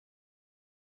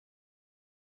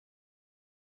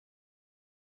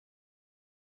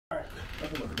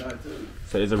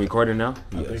So is it recording now?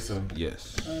 I think so.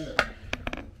 Yes.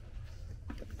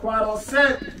 Quiet on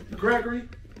set, Gregory.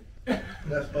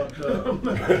 That's fucked up.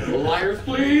 Liars,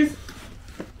 please.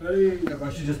 Hey. I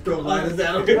should just throw lighters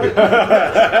at him. Collect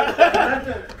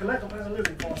them and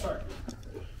listen before I start.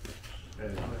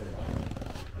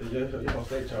 You're gonna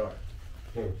stay charged.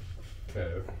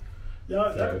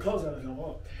 Y'all can close that if y'all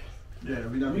want. Yeah,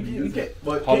 we can't.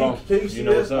 But Hold on. Can you see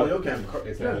know this what's up? on your camera?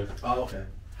 Yeah. Oh, okay.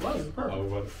 Well, this is perfect. I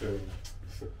was about to say, as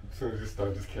soon as you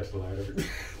start, just catch the light of it.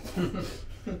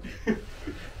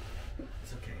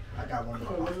 It's okay. I got one.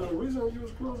 There's a reason you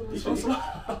was closing this shit. Hey,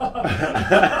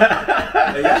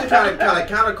 y'all should kind of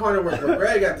counter corner where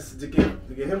Greg got to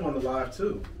get him on the live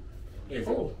too.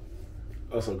 Oh,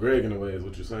 So Greg in a way is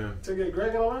what you're saying? to get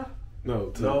Greg on the line? No,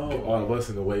 to No. get all of us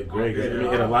in the way. Greg is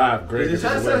Yeah. in a live. Greg is in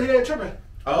Chad the said way. he ain't tripping.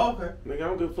 Oh, okay. Nigga, I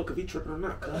don't give a fuck if he tripping or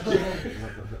not. Cuz, man.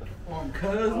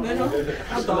 I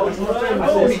thought it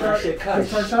was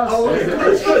First shot. Oh, okay.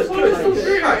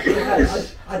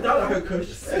 I thought I heard Kush.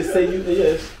 Say you,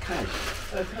 yes. Okay.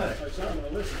 First shot,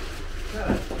 man, listen.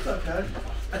 What's up, Kai?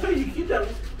 I told you to keep that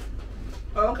one.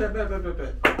 Oh, okay. Bet.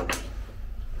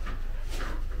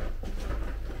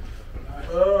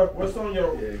 What's on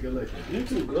your? Yeah, good looking. You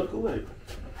too, good, Kool-Aid.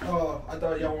 I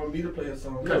thought y'all wanted me to play a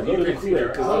song. No, go to the Kool-Aid,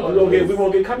 because we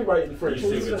won't get copyrighted for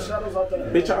Please the shadows out there.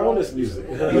 Bitch, I own this music.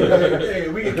 Hey,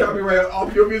 we can copyright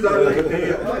off your music. I was like,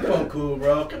 damn. Come on, cool,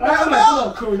 bro. Come Come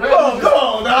on, cool.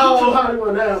 on, dog.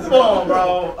 Hollywood now. Come on,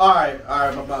 bro. All right,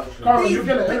 my brother. Carl, you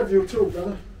get an interview too,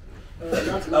 brother.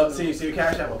 Oh, see your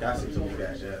cash app? Okay, I see your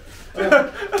cash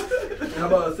app. How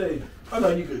about I say? Oh no,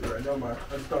 you good, bro. Never mind.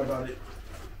 I just thought about it.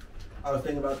 I was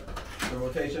thinking about the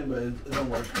rotation, but it don't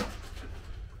work.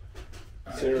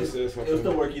 Sarah says It'll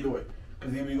still work either way.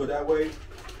 Because either you go that way,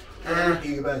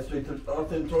 you go back straight to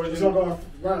Austin towards It's you. gonna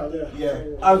go around, yeah. Yeah,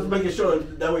 I was making sure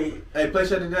that way. Hey, play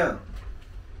Shut It Down.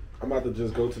 I'm about to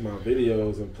just go to my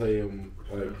videos and play them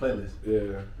like Playlist.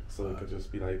 Yeah, so it could just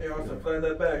be like. Hey, also plan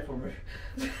that back for me.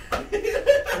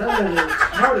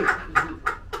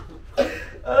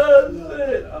 Oh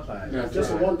shit! I'm fine. That's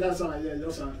Just right. one that side, yeah,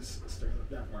 your side is sticking up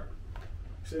that part.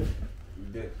 See? You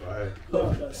did. Go ahead.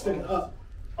 No, sticking up.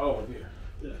 Oh yeah.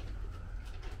 Yeah.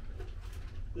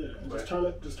 Yeah. Just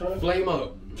turn it. Flame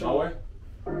up. My way.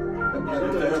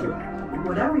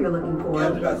 Whatever you're looking for, Yeah,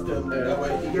 that's that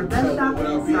way. your best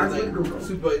option starts with Google.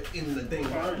 Super in the thing.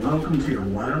 Welcome to your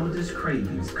wildest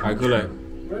cravings. Alright, Kool-Aid.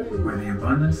 Where the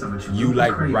abundance of what You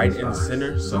like crave right is in the lies.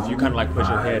 center, so if you kind of like push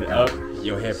your head up,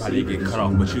 your head probably get cut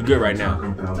off. But you good right now.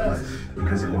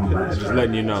 Because it won't last. Just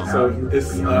letting you know. So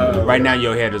it's Right now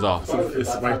your head is off. So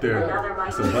it's right there.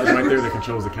 It's a button right there that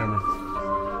controls the camera.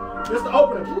 Just the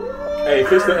opening. Hey,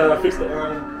 fix the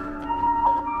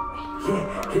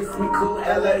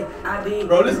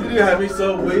Bro, this video had me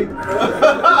so weak.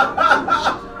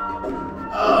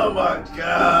 Oh my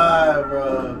god,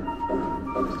 bro.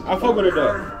 I fuck with it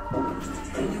though.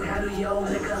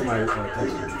 Somebody text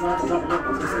you.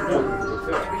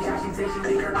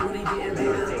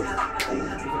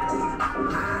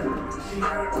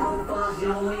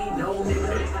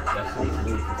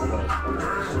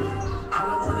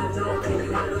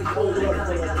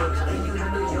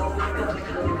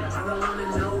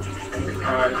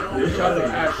 Alright, this y'all little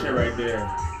ass shit right there.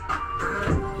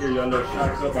 Here, your little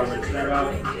shots up. I'm gonna check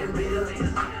out.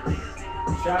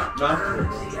 Shot?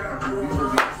 Alright,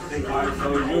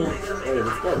 so you. Hey,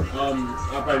 let's go.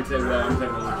 I'll probably take that. I'm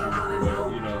taking with you.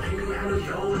 But, you know,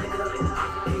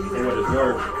 for what it's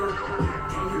worth.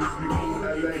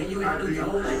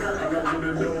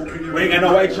 We ain't got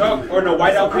no white chalk or no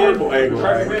white out pen? Hey, go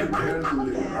Sharpie ahead. pen? No,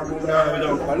 we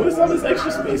don't. Like, what's all this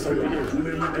extra space over here?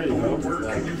 There you go.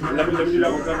 Let me do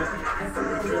that one coming.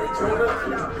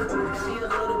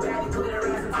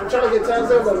 I'm trying to get tabs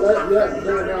there, but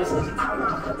bring it down some.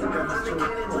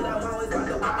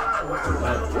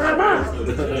 Where am I?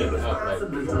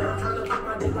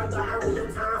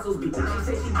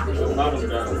 Mama's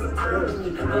got it.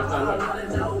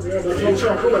 Yeah, there's no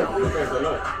chalk. Pull it. Okay, so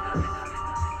look.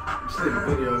 Just did a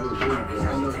video. It was really good. I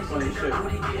know some funny shit.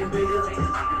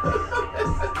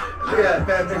 Look at that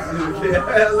fat bitch. I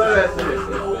love that shit.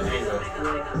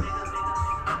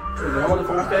 All the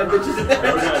fat bitches in there. I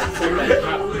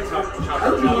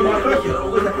don't know my question.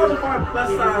 Was the color find plus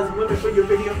size women for your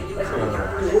video?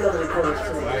 We're not recording,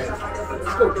 so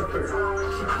let's go.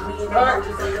 Alright,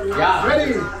 Yeah.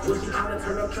 ready?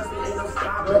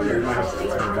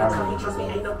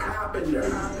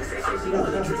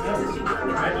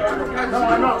 No,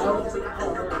 I know.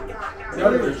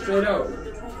 No, straight out.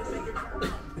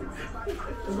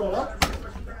 Let's go up.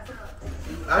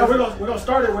 We're gonna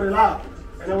start it with it live.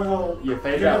 And then we're gonna Yeah,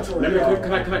 fade get out. into Let it. me,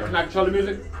 can I control the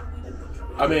music?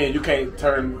 I mean, you can't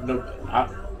turn the.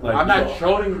 Like, I'm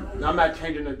not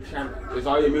changing the channel. It's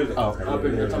all your music. Oh, okay, Up yeah,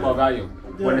 in yeah, the time yeah. of volume.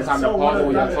 When it's time to pause it,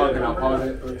 when y'all talking, I'll pause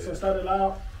it. So start it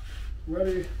loud.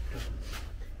 Ready?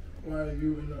 While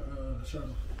you in the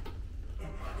shuttle.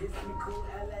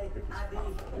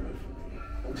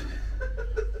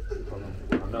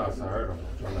 No, I heard him.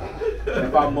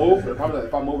 If I move,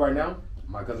 if I move right now,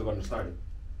 my cousin's gonna start it.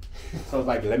 So it's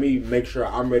like, let me make sure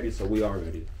I'm ready, so we are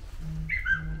ready.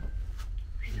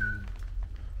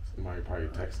 Somebody probably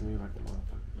texting me like a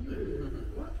motherfucker.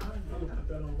 I'll put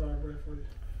that on vibrate for you.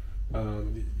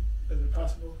 Is it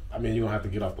possible? I mean, you're gonna have to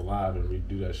get off the live and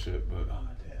redo that shit, but Oh,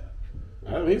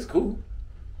 damn. I mean, it's cool.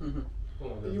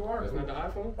 You are. That's not the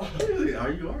iPhone?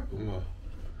 Are you are? No,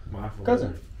 my iPhone.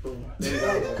 Cousin,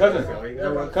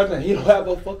 Everybody- cousin, he don't have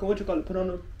a fucking what you call it? Put on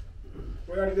the.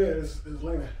 We already did. It's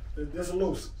leaning. This is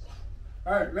loose.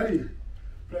 All right, ready?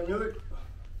 Play music.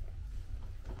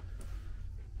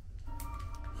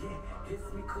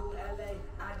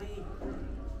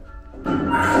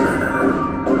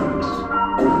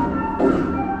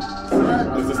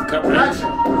 Is this the cover? Action.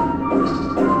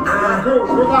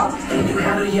 Groove out. You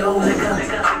handle your liquor.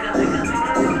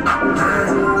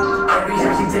 Every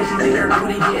time she takes, she think her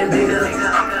booty getting bigger.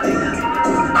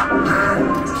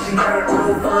 She got her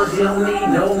own funds, she don't need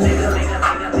no nigga.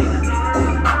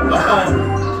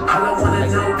 All I wanna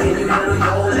know, can you handle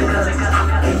your liquor?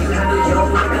 Can you handle your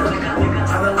liquor?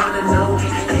 All I wanna know,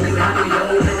 can you handle your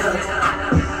liquor?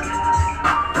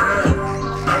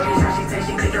 Every time she takes,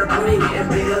 she think her booty getting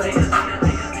bigger.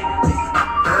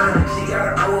 She got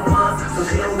her own funds, so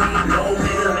she don't need no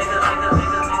nigga.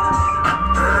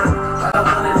 All I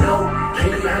wanna know, can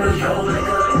you handle your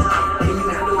liquor? Can you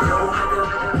handle your liquor?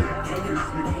 Can you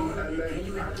handle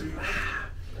your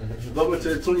liquor? Welcome to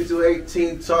the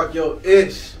 2218 Talk Yo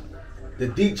Ish, the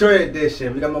Detroit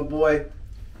edition. We got my boy.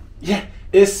 Yeah,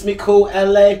 it's me, Cool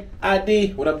LA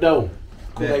ID. What up, though?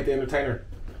 Cool Yeah. like the entertainer.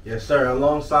 Yes, sir.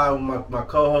 Alongside with my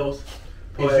co-host,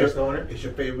 Poet Stoner. It's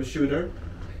your favorite shooter.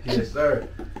 Yes, sir.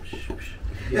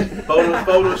 Yeah,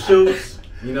 photo shoots.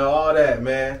 You know, all that,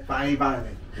 man. Fine.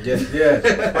 Yes.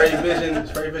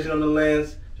 Spray vision on the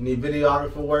lens. You need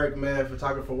videographer work, man.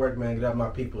 Photographer work, man. Get out my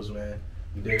peoples, man.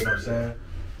 You dig what I'm saying?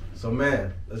 So,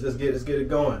 man, let's get it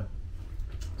going.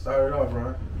 Start it off,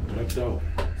 Ron. Let's go.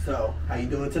 So, how you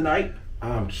doing tonight?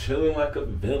 I'm chilling like a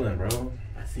villain, bro.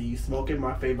 I see you smoking,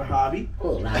 my favorite hobby.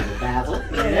 Oh, razzle dazzle.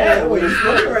 Yeah, what you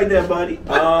smoking right there, buddy?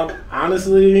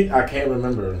 Honestly, I can't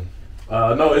remember.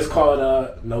 No, it's called,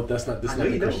 no, that's not, this is I know not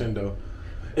the you don't. Crescendo.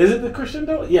 Is it the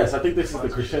Crescendo? Yes, I think this is the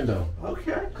Crescendo.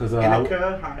 Okay. Cause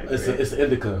Indica, hybrid. it's an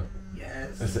indica.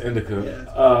 Yes. It's an indica. Yes.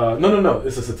 No,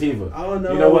 it's a sativa. Oh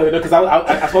no. You know what? Because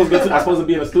I supposed to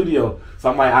be in the studio, so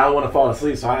I'm like, I don't want to fall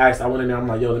asleep. So I went in there. I'm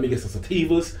like, yo, let me get some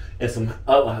sativas and some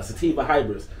sativa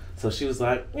hybrids. So she was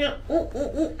like, yeah. So I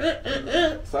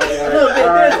was like, all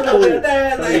right, cool.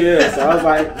 So yeah, so I was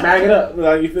like, mag it up,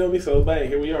 like, you feel me? So bang,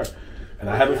 here we are. And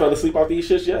I haven't fell asleep off these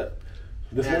shits yet.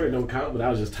 This morning don't count, but I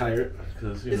was just tired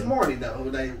because It's morning though.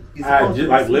 Like, you're I supposed just,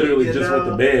 to like sleep, literally you just know?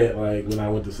 went to bed like when I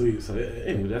went to sleep. So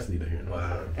anyway, that's neither here nor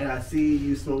there. And I see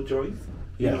you smoke joints.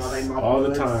 Yes, You know, like my all the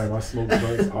buds. time. I smoke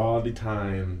joints all the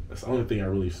time. That's the only thing I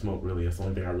really smoke. Really, that's the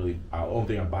only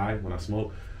thing I buy when I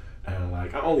smoke. And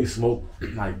like, I only smoke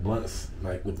like blunts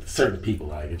like with certain people.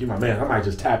 Like, if you're my man, I might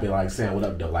just tap it like saying what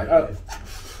up though. Like,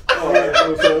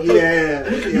 Yeah.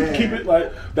 keep it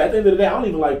like. But at the end of the day, I don't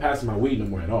even like passing my weed no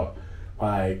more at all.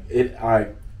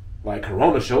 Like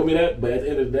Corona showed me that. But at the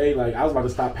end of the day, like, I was about to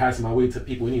stop passing my weed to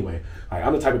people anyway. Like,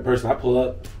 I'm the type of person I pull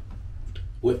up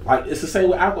with, like, it's the same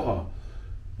with alcohol.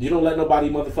 You don't let nobody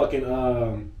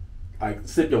motherfucking like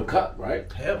sip your cup,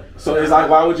 right? Hell. So it's like,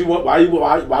 why would you want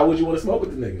to smoke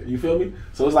with the nigga? You feel me?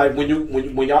 So it's like when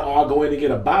y'all all go in to get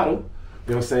a bottle, you know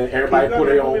what I'm saying? Everybody pour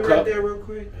their own right cup. there real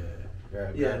quick.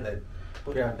 Yeah.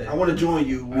 I want to join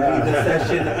you. We leave the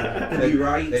session and be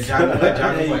right. Let John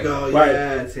There you play. go. Right.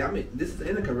 Yeah. See, this is the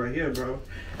indica right here, bro.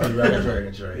 That's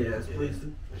right. Yes, please.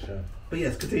 Sure. But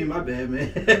yes, continue. My bad,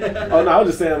 man. Oh no, I was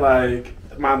just saying, like,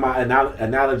 my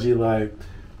analogy, like,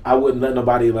 I wouldn't let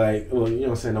nobody, like, well, you know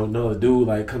what I'm saying, no dude,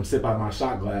 like, come sip out my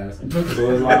shot glass. So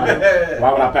it's like,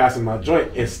 why would I pass him my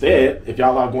joint? Instead, if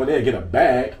y'all are going in and get a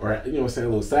bag, or, you know what I'm saying, a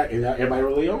little sack, and everybody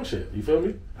really own shit. You feel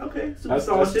me? Okay, That's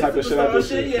superstar the type of shit I do. superstar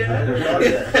shit, yeah.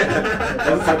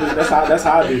 That's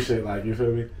how I do shit, like, you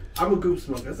feel me? I'm a group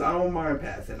smoker, so I don't mind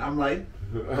passing. I'm like,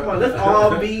 come on, let's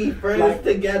all be friends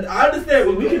together. I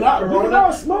understand We can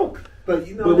all smoke. But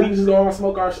you know, But we can just go and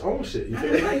smoke our own shit. You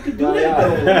feel me? how you can do that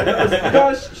though?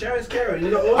 Because sharing's caring.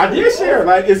 You know, I did share.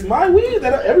 Like, it's my weed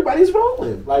that everybody's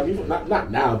rolling. Like, not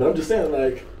now, but I'm just saying,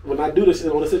 like, when I do this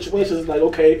on the situations, it's like,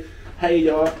 okay, hey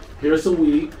y'all, here's some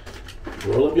weed.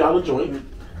 Roll up y'all a joint.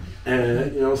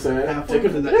 And, you know what I'm saying? Take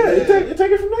it from there. Yeah, you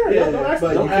take it from there. Yeah, Don't ask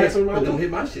but don't ask them. don't hit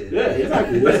my shit. Yeah,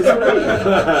 exactly. This is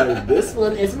mine. This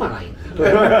one is mine.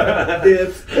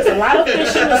 Dibs. There's a lot of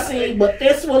fish in the sea, but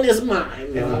this one is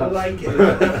mine. I like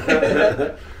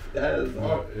it. That is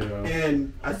Yeah.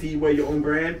 And I see you wear your own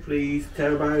brand. Please tell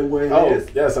everybody what it Oh, is.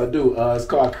 yes, I do. It's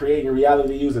called Creating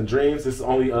Reality Using Dreams. This is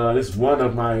only this is one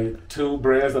of my 2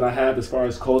 brands that I have as far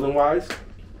as clothing wise.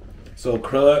 So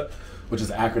CRUD, which is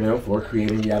an acronym for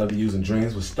Creating Reality Using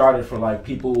Dreams, was started for like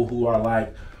people who are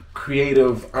like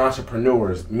creative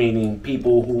entrepreneurs, meaning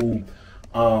people who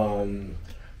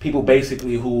people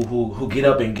basically who get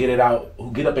up and get it out,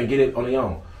 who get up and get it on their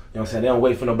own. You know what I'm saying? They don't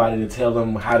wait for nobody to tell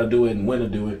them how to do it and when to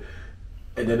do it.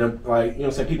 And then, like, you know what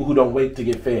I'm saying? People who don't wait to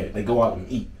get fed, they go out and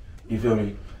eat. You feel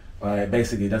me?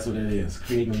 Basically, that's what it is.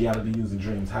 Creating reality using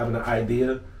dreams. Having an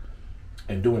idea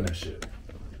and doing that shit.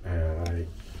 And, like,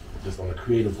 just on the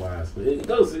creative wise. But it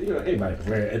goes, you know, anybody can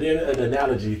wear it. And then an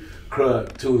analogy,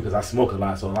 CRUD, too, because I smoke a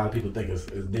lot, so a lot of people think it's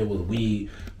deal with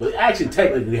weed. But it actually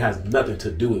technically has nothing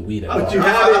to do with weed at all. But you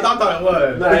have it. I thought it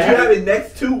was. But you have it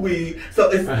next to weed,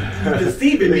 so it's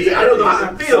deceiving me. I don't know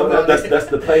how I feel So about that's it.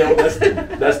 the play on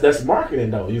that's marketing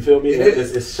though. You feel me?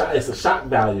 It's a shock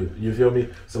value. You feel me?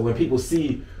 So when people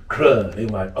see CRUD, they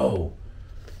like, oh,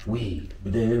 weed.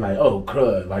 But then they're like, oh,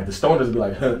 CRUD. Like the stoners be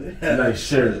like, huh, nice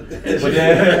shirt. But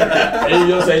then and you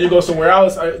know what I'm saying, you go somewhere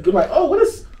else, you're like, oh, what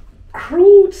does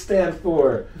crude stand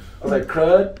for? I was like,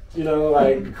 CRUD, you know,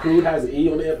 like crude has an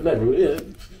E on the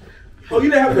end. Oh, you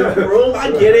didn't have enough room?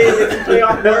 I get it. It's a play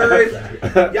off words.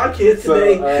 Y'all kids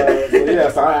today.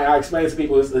 So I explain to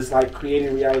people it's like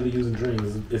creating reality using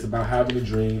dreams. It's about having a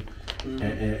dream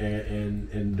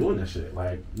and doing that shit.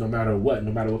 Like no matter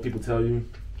what people tell you,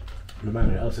 no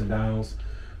matter the ups and downs,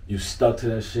 you stuck to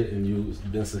that shit and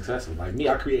you've been successful. Like me,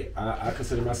 I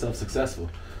consider myself successful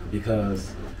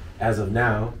because as of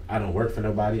now, I don't work for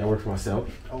nobody. I work for myself.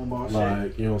 Oh, my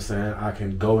like, you know what I'm saying? I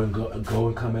can go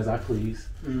and come as I please.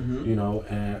 Mm-hmm. You know,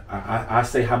 and I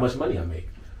say how much money I make.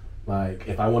 Like,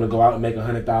 if I want to go out and make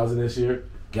 100,000 this year,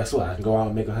 guess what? I can go out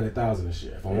and make 100,000 this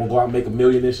year. If I want to go out and make $1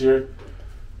 million this year,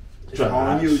 it's all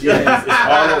on you. Yeah, it's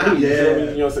all on me. Yeah. You feel me?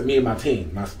 You know what I'm saying? Me and my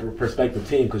team, my prospective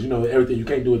team, because you know everything. You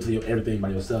can't do everything by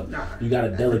yourself. Nah, you got to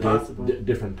delegate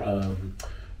different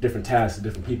tasks to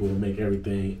different people to make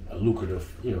everything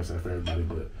lucrative. You know what I'm saying, for everybody.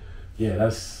 But yeah,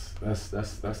 that's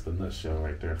the nutshell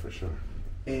right there for sure.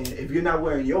 And if you're not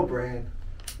wearing your brand,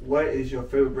 what is your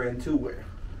favorite brand to wear?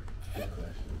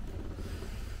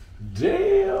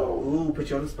 Damn. Ooh, put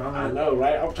you on the spot. I know,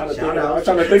 right? I'm trying to Shout think. out. I'm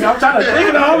trying to think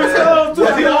of all this stuff.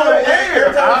 Well, he always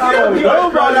there. I don't He know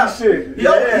always crud about out. shit. He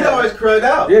always crud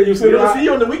out. Yeah, you see We what don't see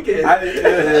you on the weekends.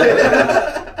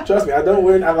 Trust me, I don't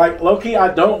wear. I like low key.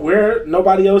 I don't wear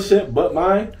nobody else shit but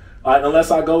mine.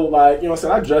 Unless I go like, you know what I'm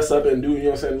saying, I dress up and do, you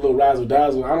know what I'm saying, a little razzle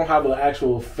dazzle. I don't have an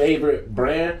actual favorite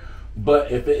brand,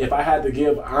 but if I had to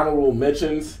give honorable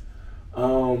mentions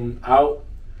out,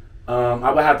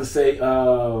 I would have to say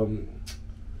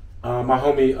my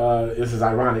homie, this is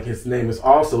ironic, his name is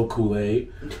also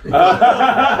Kool-Aid. No,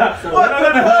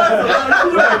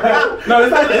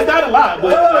 it's not a lot,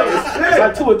 but it's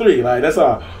like 2 or 3, like that's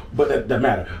all. But that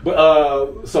matter.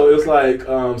 But so it's like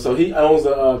so he owns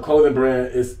a clothing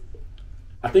brand.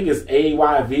 I think it's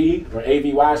AYV or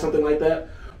AVY, something like that.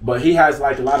 But he has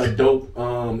like a lot of dope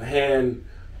hand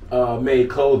made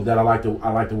clothes that I like to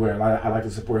wear. I like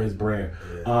to support his brand.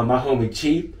 My homie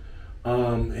Chief,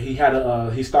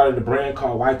 he started a brand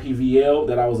called YPVL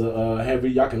that I was a heavy.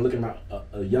 Y'all can look at my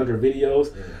younger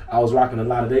videos. I was rocking a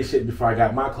lot of their shit before I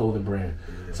got my clothing brand.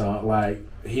 So like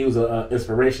he was an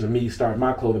inspiration to me to start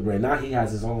my clothing brand. Now he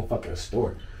has his own fucking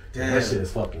store. Damn. That shit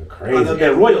is fucking crazy.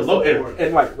 And Royal Low,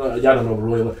 and like y'all don't know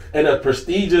Royal Low, and a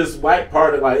prestigious white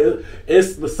part of like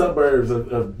it's the suburbs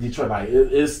of Detroit. Like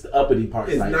it's the uppity part.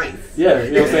 It's like, nice. Yeah,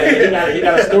 you know what I'm saying. He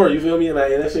got a store. You feel me? And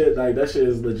like and that shit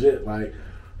is legit. Like,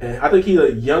 and I think he's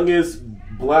the youngest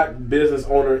black business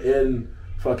owner in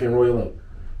fucking Royal Oak.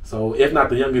 So if not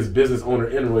the youngest business owner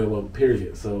in Royal Oak,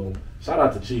 period. So shout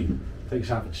out to Chief. Take a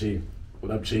shot for Chief.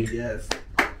 What up, Chief? Yes.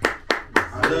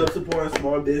 I love supporting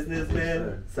small business,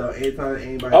 man. So anytime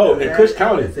anybody. Oh, in Kush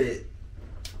County. That's it.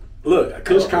 Look,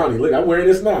 Kush County. Look, I'm wearing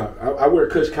this now. I wear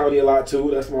Kush County a lot too.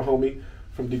 That's my homie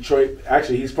from Detroit.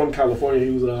 Actually, he's from California.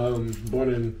 He was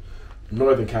born in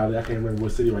Northern Cali. I can't remember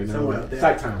what city right now. Somewhere out there.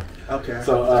 Sacktown. Okay.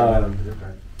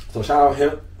 So shout out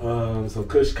him. So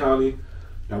Kush County.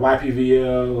 Got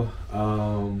YPVL.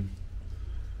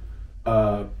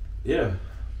 Yeah,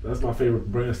 that's my favorite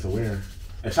brands to wear.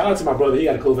 And shout out to my brother. He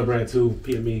got a clothing brand too.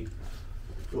 PME.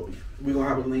 We're gonna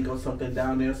have a link on something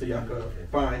down there so y'all can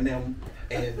find them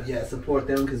and support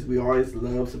them because we always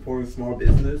love supporting small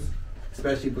business,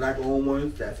 especially black owned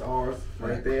ones. That's ours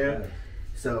right there.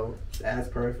 So that's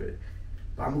perfect.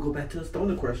 But I'm gonna go back to the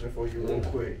stoner question for you real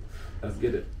quick. Let's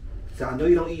get it. So I know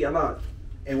you don't eat a lot,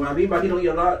 and what I mean by he don't eat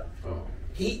a lot,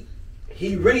 he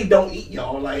really don't eat,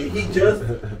 y'all. Like he just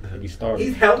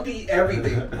he's healthy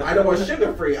everything. I don't want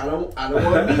sugar free. I don't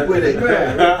want meat with it.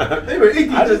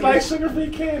 I just like sugar free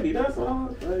candy. That's all.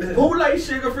 Who likes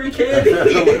sugar free candy?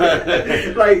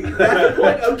 Like that's the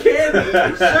point of candy,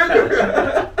 sugar.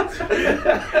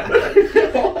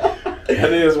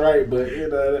 That is right, but you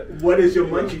know. What is your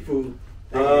munchy food?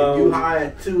 You high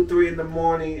at 2, 3 in the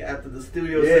morning after the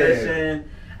studio session.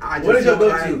 I just what is your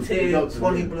like go-to? 10,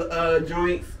 20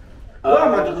 joints. What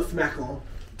am I doing smack on?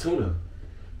 Tuna.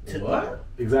 What?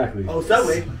 Exactly. Oh,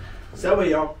 Subway. Subway,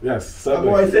 y'all. Yes, My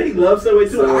Subway. boy said he loves Subway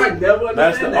too. So, I never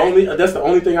understand that's the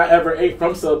only thing I ever ate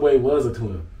from Subway was a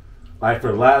tuna. Like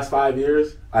for the last 5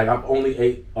 years, like I've only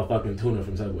ate a fucking tuna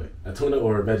from Subway. A tuna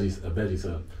or a veggie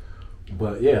sub.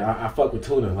 But yeah, I fuck with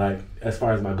tuna, like as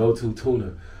far as my go-to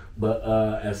tuna. But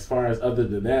as far as other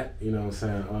than that, you know what I'm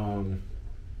saying?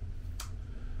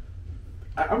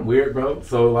 I'm weird, bro.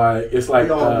 So like, it's like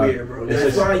we all weird, bro.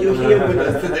 That's why you're here with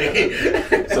us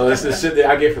today. So it's the shit that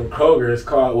I get from Kroger. It's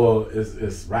called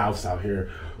it's Ralph's out here,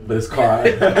 but it's called.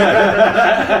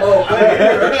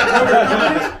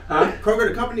 Kroger,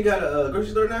 the company got a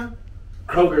grocery store now.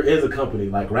 Kroger is a company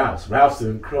like Ralph's. Ralph's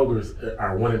and Kroger's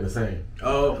are one and the same.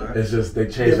 Oh, okay. It's just they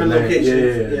changed Different the name.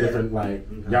 locations. Yeah, different. Like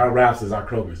y'all Ralph's is our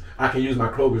Kroger's. I can use my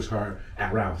Kroger's card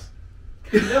at Ralph's.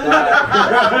 Like,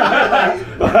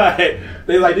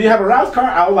 they like, do you have a Ralph's card?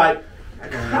 I was like,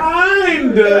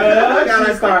 kinda.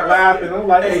 She start laughing. I'm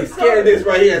like, Hey, scan this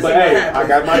right here. but hey, I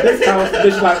got my discount.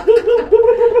 Bitch like, boop, boop, boop,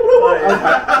 boop, boop.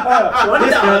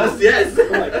 $20, yes.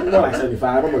 I'm like, more like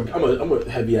 75. I'm a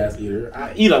heavy ass eater.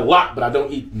 I eat a lot, but I don't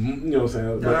eat. You know what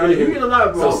I'm saying? But You eat a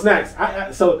lot, bro. So snacks.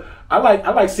 I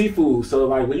like seafood. So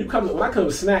like when I come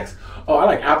to snacks, I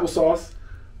like applesauce.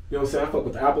 You know what I'm saying? I fuck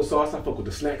with the applesauce. I fuck with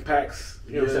the snack packs.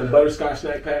 You know what I'm saying? Butterscotch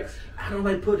snack packs. I don't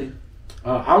like pudding.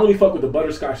 I only fuck with the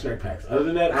butterscotch snack packs. Other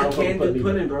than that, I don't can't fuck with do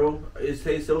pudding, bro. It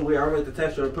tastes so weird. I don't like the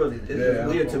texture of pudding.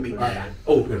 It's weird to me. And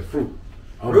fruit.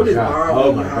 Fruit is hard.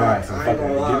 Oh my god.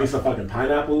 Give me some fucking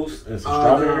pineapples and some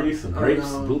strawberries, some grapes,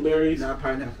 blueberries. Not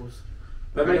pineapples.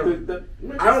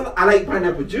 I like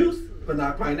pineapple juice, but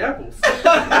not pineapples.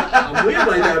 I'm weird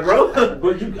like that, bro.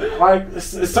 But you like it's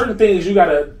certain things you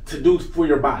gotta to do for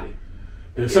your body.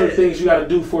 There's certain things you gotta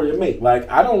do for your mate. Like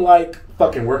I don't like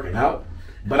fucking working out,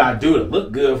 but I do to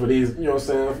look good for these. You know what I'm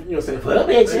saying? You know what I'm saying? For the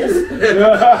bitches.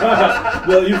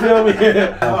 Well, you feel me?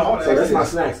 So that's my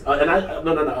snacks.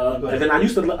 And then I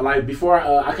used to like before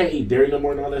I can't eat dairy no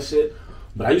more and all that shit.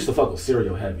 But I used to fuck with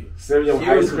cereal heavy. Cereal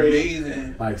and ice cream.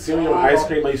 Amazing. Like cereal and ice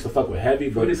cream I used to fuck with heavy,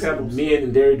 but me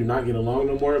and dairy do not get along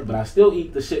no more. But I still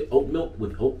eat the shit oat milk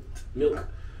with oat milk.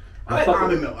 I like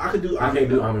almond milk. I can't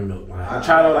do almond milk. Like, I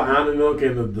tried all the almond milk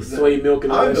and the soy milk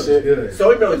and all that shit. Good.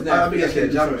 Soy milk is not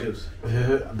juice.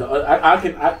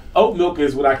 Oat milk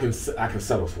is what I can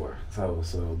settle for.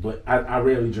 So, but I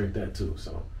rarely drink that too.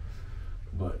 So,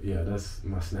 but yeah, that's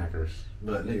my snackers.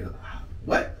 But nigga,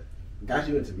 what got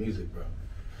you into music, bro?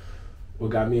 What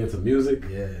got me into music?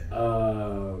 Yeah.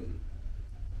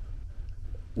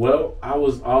 Well, I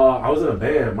was in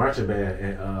a marching band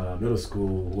in middle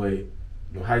school.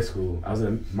 High school. I was in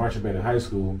a marching band in high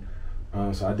school,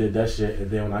 so I did that shit.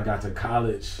 And then when I got to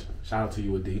college, shout out to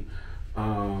you, D.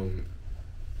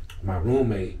 My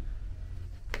roommate,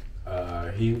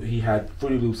 he had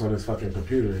Fruity Loops on his fucking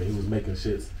computer, and he was making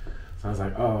shits. So I was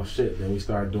like, oh shit. Then we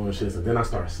started doing shits, and then I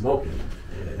started smoking,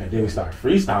 and then we started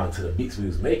freestyling to the beats we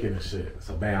was making and shit.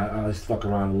 So I just fuck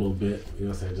around a little bit, you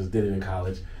know what I'm saying? Just did it in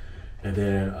college, and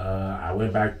then I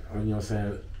went back, you know what I'm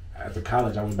saying? After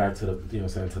college, I went back to the, you know what I'm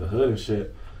saying, to the hood and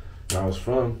shit where I was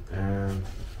from, and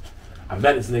I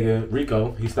met this nigga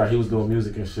Rico. He was doing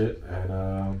music and shit,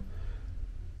 and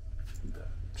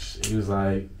he was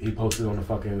like, he posted on the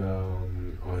fucking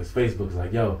on his Facebook, was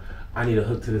like, yo, I need a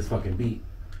hook to this fucking beat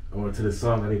or to this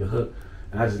song. I need a hook,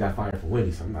 and I just got fired from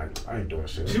Wendy's. So I'm like, I ain't doing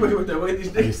shit. You went with that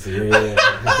Wendy's thing? Yeah.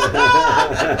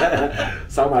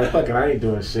 So I'm like, fuck it, I ain't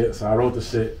doing shit. So I wrote the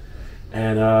shit.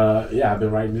 And I've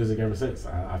been writing music ever since.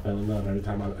 I fell in love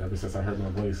ever since I heard my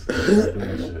voice. I started doing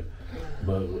that shit.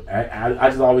 But I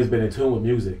just always been in tune with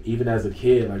music. Even as a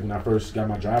kid, like when I first got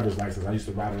my driver's license, I used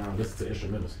to ride around and listen to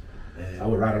instrumentals. I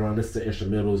would ride around, listen to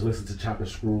instrumentals, listen to chop and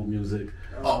screw music.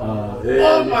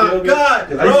 Oh my God,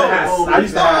 bro! I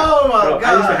used to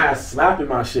have slap in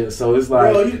my shit, so it's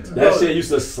like that shit used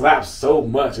to slap so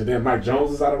much. And then Mike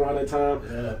Jones was out around that time.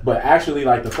 Yeah. But actually,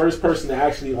 like the first person to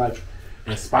actually like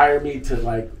inspire me to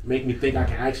like make me think I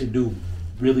can actually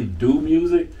really do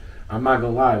music, I'm not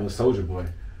gonna lie, it was Soulja Boy.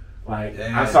 Like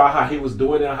I saw how he was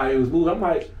doing it, how he was moving. I'm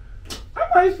like,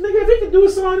 nigga, if he can do a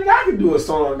song, nigga, I can do a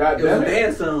song. Goddamn it. It was a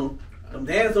dance song. Them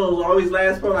dance songs always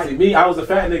last for like. See, me, I was a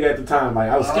fat nigga at the time. Like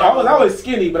I was always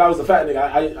skinny, but I was a fat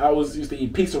nigga. I was used to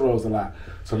eat pizza rolls a lot.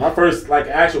 So my first like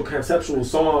actual conceptual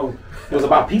song was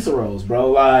about pizza rolls,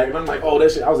 bro. Like, and I'm like, oh,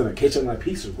 that shit. I was in the kitchen like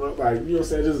pizza, bro. Like, you know what I'm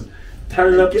saying? Just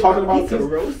turning up, talking about pizza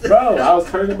rolls, bro. I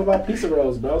was turning up about pizza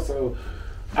rolls, bro. So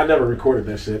I never recorded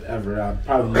that shit ever. I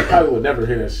probably would never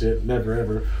hear that shit, never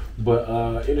ever. But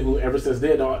anywho, ever since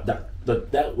then,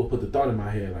 that would put the thought in my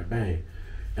head, like, bang.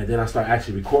 And then I started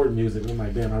actually recording music. And I'm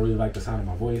like, damn, I really like the sound of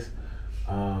my voice.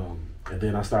 And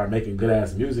then I started making good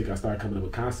ass music. I started coming up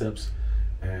with concepts,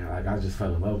 and like I just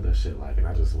fell in love with that shit. Like, and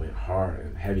I just went hard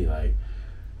and heavy. Like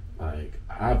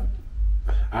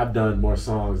I've done more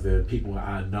songs than people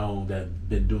I know that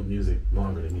been doing music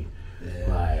longer than me. Yeah.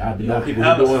 Like I've been people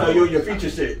who doing. So your future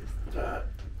shit.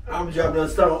 I'm dropping a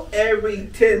song every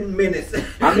 10 minutes.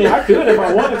 I mean, I could if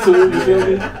I wanted to. You feel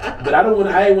me? But I don't want.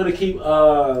 I ain't want to keep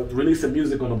releasing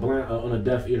music on a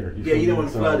deaf ear. You don't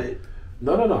want to flood it.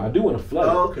 No. I do want to flood it.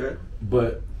 Oh, okay.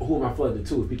 But who am I flooding it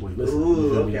to if people ain't listening? Ooh, you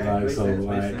feel okay. me? Like, makes so sense,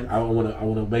 like I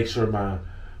want to make sure my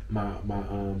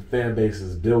fan base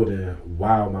is building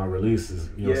while my releases.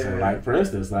 You know what I'm saying? Like for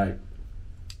instance, like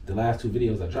the last 2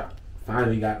 videos I dropped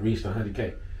finally reached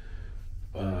 100K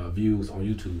views on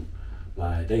YouTube.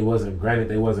 Like they wasn't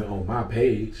on my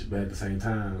page, but at the same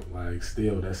time, like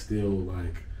that's still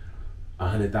like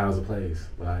 100,000 plays.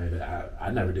 Like I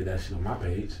never did that shit on my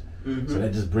page, so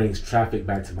that just brings traffic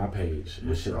back to my page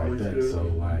and shit like that.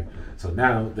 So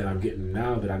now that I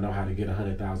know how to get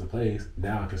 100,000 plays,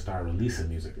 now I can start releasing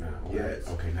music now. Like,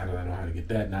 okay, now that I know how to get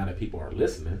that, now that people are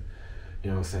listening,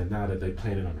 you know what I'm saying? Now that they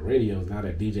playing it on the radios, now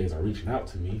that DJs are reaching out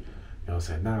to me, you know what I'm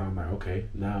saying? Now I'm like, okay,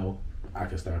 now I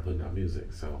can start putting out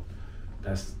music. So.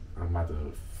 I'm about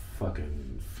to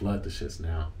fucking flood the shits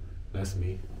now. That's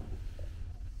me.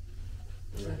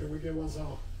 Can we get one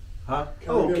song? Huh?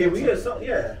 Can we get some?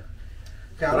 Yeah.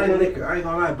 I like liquor. I ain't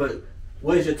gonna lie, but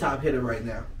what is your top hitter right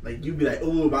now? Like you be like,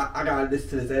 ooh, I gotta listen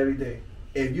to this every day.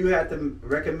 If you had to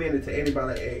recommend it to anybody,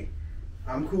 like, hey,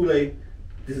 I'm Kool-Aid.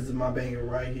 This is my banger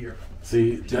right here.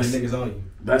 See, niggas on you.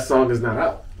 That song is not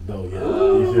out though yet.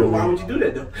 Why would you do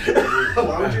that though?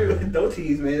 Why would you? Don't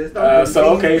tease, man. It's not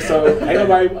so ain't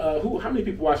nobody. How many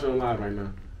people watching on live right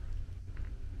now?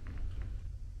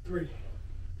 3.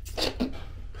 Shut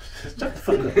the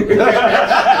fuck up.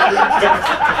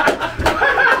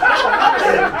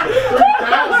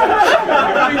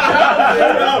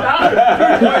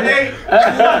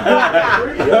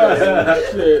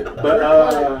 But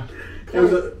it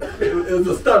was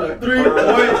a stunner. 3.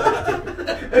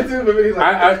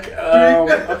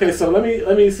 Okay, so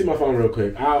let me see my phone real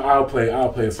quick. I'll play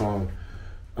a song.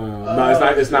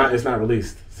 No, it's not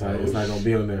released, so it's not gonna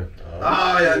be on there.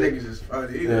 Y'all niggas is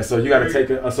funny. Yeah, so you gotta take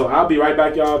it. So I'll be right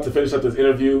back, y'all, to finish up this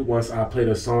interview once I play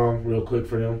the song real quick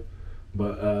for them.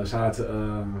 But shout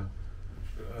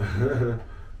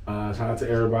out to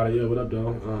everybody. Yo, what up,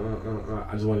 though?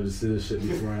 I just wanted to see this shit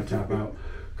before I tap out,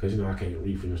 cause I can't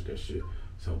refinish that shit.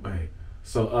 So bang.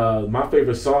 So my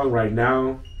favorite song right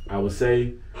now, I would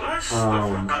say,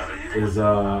 is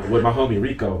with my homie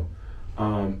Rico.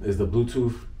 Is the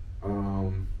Bluetooth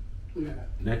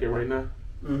naked right now?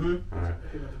 All right.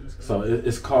 So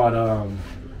it's called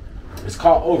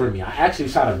Over Me. I actually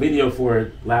shot a video for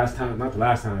it not the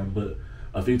last time, but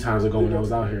a few times ago when I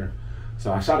was out here.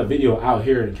 So I shot a video out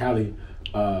here in Cali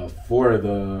for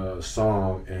the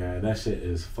song, and that shit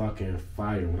is fucking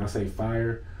fire. When I say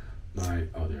fire,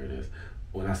 like, oh, there it is.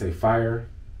 When I say fire,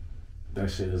 that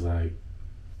shit is like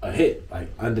a hit,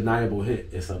 like undeniable hit.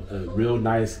 It's a real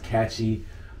nice, catchy,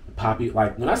 poppy.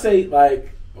 Like when I say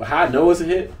like how I know it's a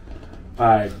hit,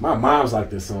 like my mom's like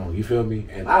this song. You feel me?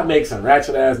 And I make some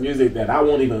ratchet ass music that I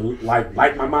won't even like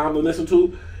my mom to listen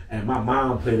to. And my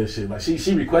mom play this shit. Like she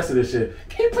requested this shit.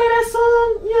 Can you play that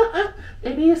song? Yeah,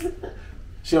 maybe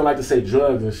she don't like to say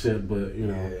drugs and shit, but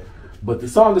Yeah. But the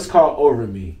song is called Over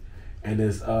Me, and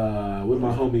it's with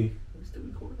my homie.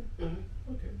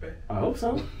 I hope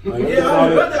so. Like,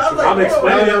 I'm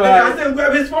explaining. I didn't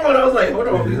grab his phone. I was like, hold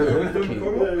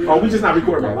on. Oh, we just not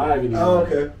recording my live anymore. Oh,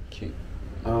 okay. Cute.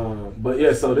 But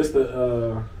yeah, so this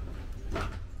the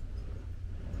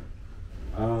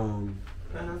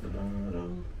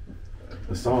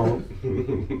the song.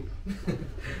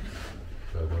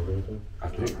 I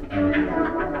think.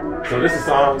 So this is a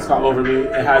song. It's called Over Me.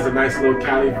 It has a nice little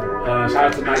Cali. Shout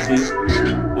out to Mike D.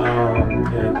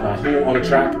 And Who on the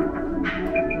track.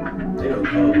 They don't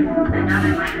call.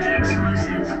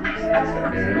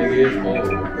 Nigga is cold.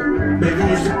 Maybe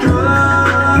it's the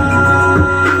drugs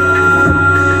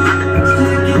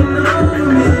taking over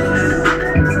me.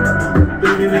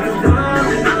 Baby, we can run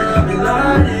it up and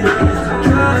light it up. It's the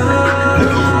drugs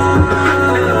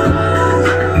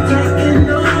taking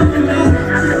over me.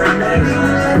 Maybe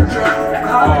it's the drugs.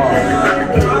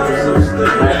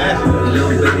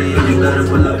 Little baby, you gotta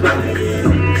pull up on me.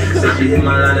 Said she hit my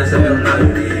line and said I'm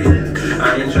hungry. I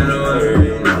ain't tryna worry,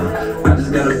 no. I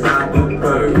just gotta pop a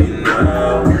perky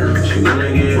now. She wanna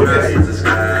get right to the sky.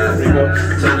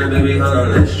 Tell her, baby, hold on,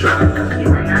 let's try. You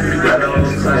gotta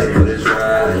hold tight for this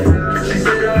ride. She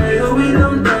said, I hope we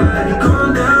don't die.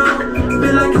 Calm down,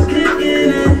 feel like it's kicking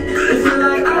in. It feel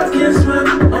like I can swim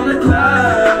on the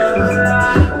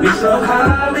clouds. We so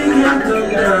high, we can't come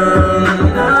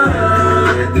down.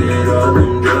 Let it all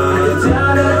come down.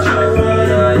 Tell that you're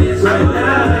right, it's right now.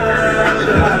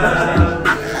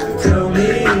 Tell me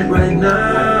right now.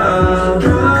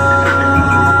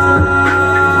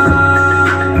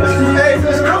 Hey, it's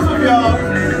exclusive, y'all.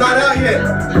 It's not out yet.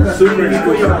 Super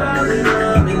exclusive.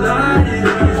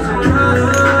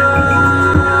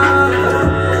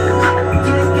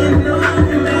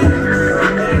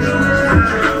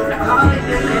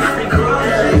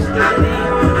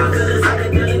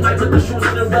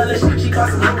 She bought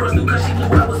some numbers new cause she knew I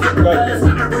was with the fellas.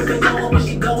 Her boyfriend know when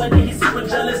she going and he's super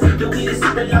jealous. The weed is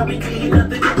super loud, we can't hear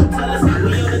nothing that you tell us. We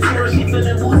on the terrace, she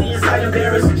feeling woozy inside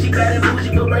embarrassed. She bad and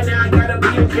bougie, but right now I gotta be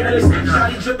careless.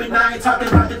 Shawty dripping, I ain't talking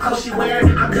about the clothes she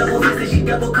wearing. I'm double fisted, she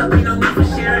double cupping, no need for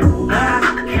sharing.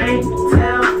 I can't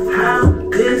tell how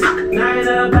this night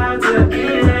about to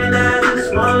end. I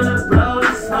just wanna blow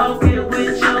the smoke it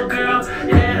with your girl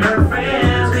and her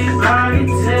friends. We party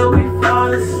till we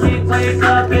fall asleep, wake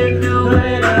up and do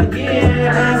it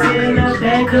again. Hands in the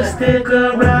back, could stick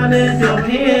around in your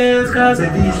hands. Cause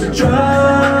if these the drugs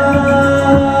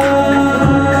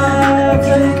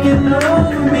taking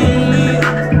over me.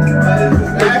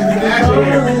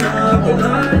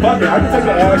 Fuck it, I can take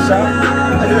the ass shot.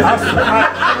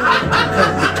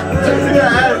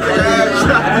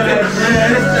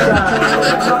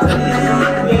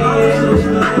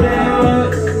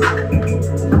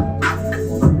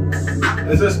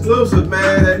 It's exclusive,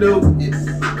 man. That new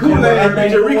Kool-Aid,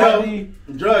 Major Rico.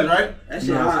 Drugs, right? That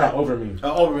shit No, it's hot. called Over Me.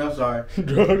 Oh, over me, I'm sorry.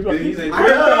 Drugs. He said I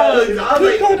heard drugs. I was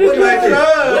like, what is this?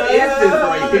 What is this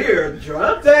right here?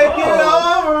 Drugs? Take it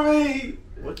over me.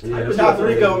 What type Yeah, of Shout out to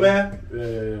drugs? Rico, man.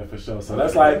 Yeah, for sure. So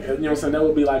that's like, you know what I'm saying, that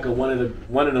would be like one of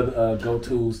the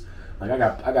go-tos. Like I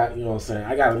got, you know what I'm saying,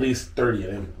 I got at least 30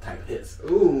 of them type hits.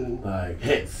 Ooh. Like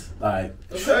hits. Like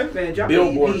Okay. Man, drop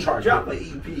Billboard an EP. chart. Drop an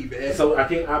EP, man. so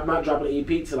I'm not dropping an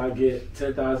EP till I get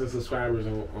 10,000 subscribers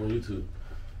on YouTube.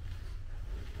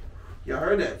 Y'all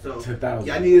heard that? So 10,000.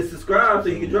 y'all need to subscribe so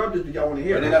you can drop this if y'all want to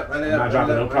hear Run it. it up, run it I'm up. not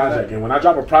dropping no project, and when I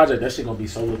drop a project, that shit gonna be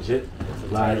so legit.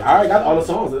 Like I already got all the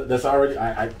songs that's already.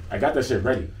 I got that shit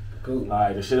ready. Cool.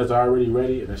 Like the shit is already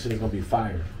ready, and that shit is gonna be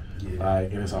fire. Yeah.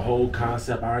 Like and it's a whole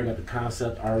concept. I already got the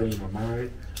concept already in my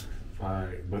mind.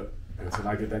 Like, but until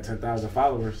I get that 10,000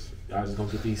 followers, y'all just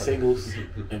gonna get these singles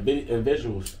and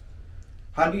visuals.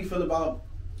 How do you feel about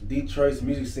Detroit's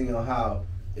music scene on how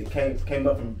it came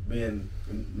up from being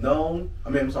unknown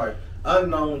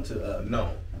to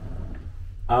known?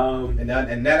 And now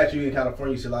that you're in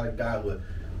California, you see a lot of guys with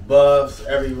buffs.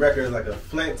 Every record is like a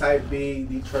Flint type beat,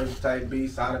 Detroit type beat,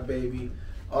 Sada Baby,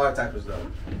 all that type of stuff.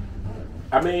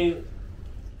 I mean,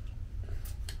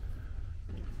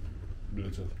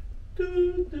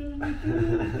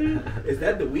 Is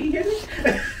that the weed hitting? no,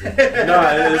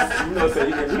 it's, you know what I'm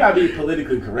saying. You gotta be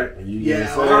politically correct. You Yeah,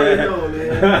 know I what I'm already saying? know,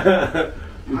 man.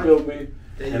 You feel me?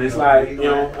 And it's like, you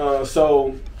know,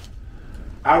 so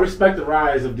I respect the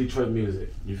rise of Detroit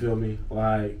music. You feel me?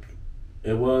 Like,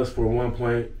 it was for one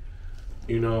point,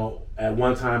 you know, at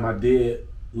one time I did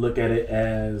look at it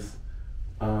as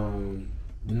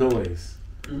noise.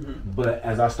 Mm-hmm. But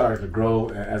as I started to grow,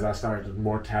 and as I started to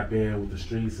more tap in with the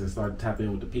streets and started to tap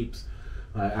in with the peeps,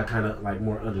 I kind of like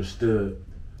more understood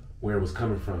where it was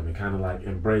coming from and kind of like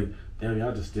embraced. Damn,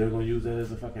 y'all just still gonna use that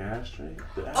as a fucking ashtray?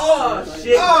 Oh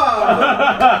shit!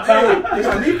 Oh, hey, you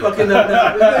got me fucking up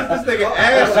now. This nigga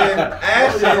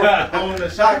ashing on the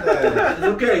shotgun. It's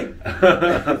okay.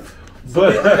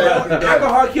 But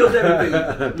alcohol kills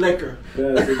everything. Liquor.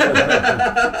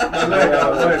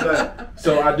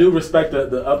 So I do respect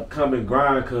the upcoming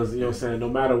grind because, you know what I'm saying, no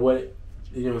matter what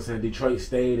you know what I'm saying, Detroit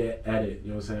stayed at it. You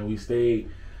know what I'm saying? We stayed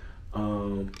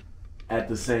at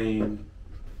the same.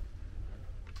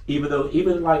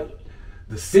 Even like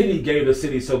the city gave the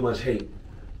city so much hate.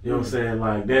 You know what I'm saying?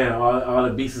 Like, damn, all the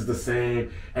beats is the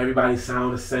same. Everybody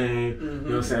sound the same. You know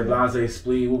what I'm saying? Blase,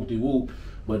 splee, whoop-de-whoop.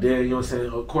 But then, you know what I'm saying?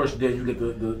 Of course, then you get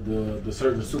the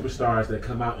certain superstars that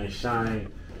come out and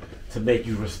shine to make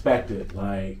you respect it.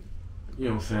 Like, you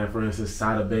know what I'm saying? For instance,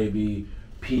 Sada Baby,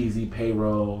 Peasy,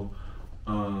 Payroll.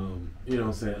 You know what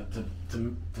I'm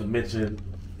saying? To mention,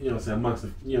 you know what I'm saying? Amongst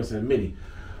the, you know what I'm saying? Many.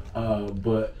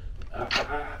 But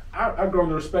I've grown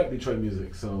to respect Detroit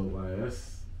music. So, like,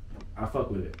 I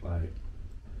fuck with it. Like,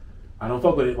 I don't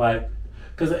fuck with it, like,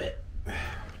 cause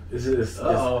it's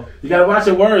you gotta watch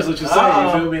your words, what you say.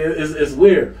 You feel me? It's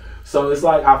weird. So it's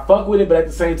like I fuck with it, but at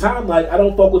the same time, like I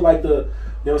don't fuck with like the, you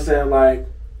know what I'm saying? Like,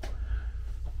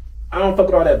 I don't fuck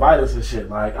with all that violence and shit.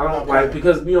 Like I don't like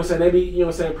because you know what I'm saying? They be, you know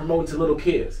what I'm saying, promoting to little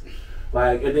kids.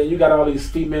 Like, and then you got all these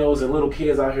females and little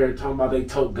kids out here talking about they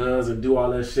tote guns and do all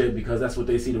that shit because that's what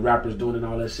they see the rappers doing and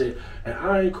all that shit. And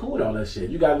I ain't cool with all that shit.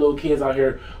 You got little kids out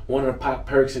here wanting to pop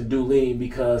perks and do lean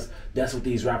because that's what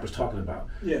these rappers talking about.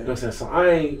 Yeah. You know what I'm saying? So I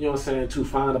ain't, you know what I'm saying, too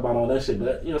fond about all that shit.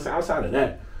 But, you know what I'm saying, outside of that,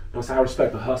 you know what I'm saying, I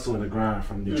respect the hustle and the grind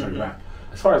from Detroit rap.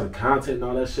 As far as the content and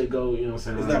all that shit go, you know what I'm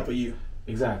saying? It's not for you.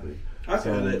 Exactly. I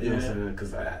feel it, you know what I'm saying?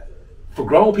 Because for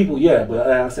grown people, yeah, but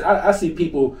I see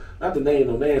people, not to name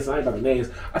no names, so I ain't about the names.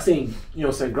 I seen, you know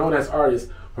what I'm saying, grown ass artists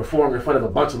perform in front of a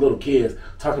bunch of little kids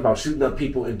talking about shooting up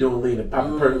people and doing lean and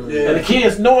popping perks. Yeah. And the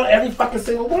kids knowing every fucking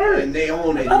single word. And they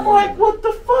own it. And I'm like, what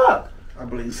the fuck? I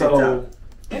believe so.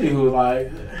 Anywho,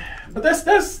 like, but that's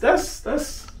you know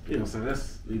what I'm saying,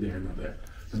 that's neither here nor there.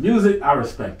 The music, I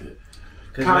respect it.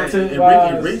 Content,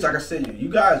 it reads, like I said, you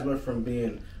guys went from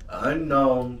being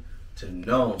unknown to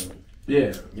known.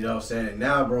 Yeah, you know what I'm saying. And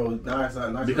now, bro, now it's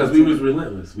not because we was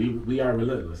relentless. We are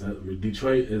relentless.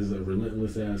 Detroit is a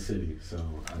relentless ass city. So,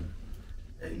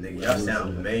 and nigga, y'all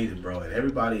sound amazing, bro. And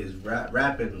everybody is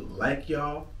rapping like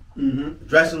y'all,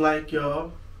 dressing like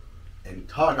y'all, and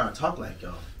talk like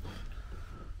y'all.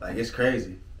 Like it's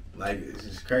crazy. Like it's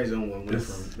just crazy when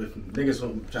niggas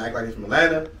from trying to act like they from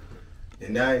Atlanta,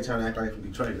 and now they trying to act like they from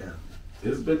Detroit now.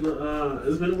 It's been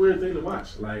a weird thing to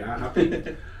watch. Like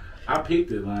I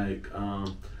peeped it like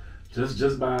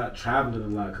just by traveling a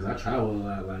lot because I travel a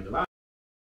lot. Like a lot.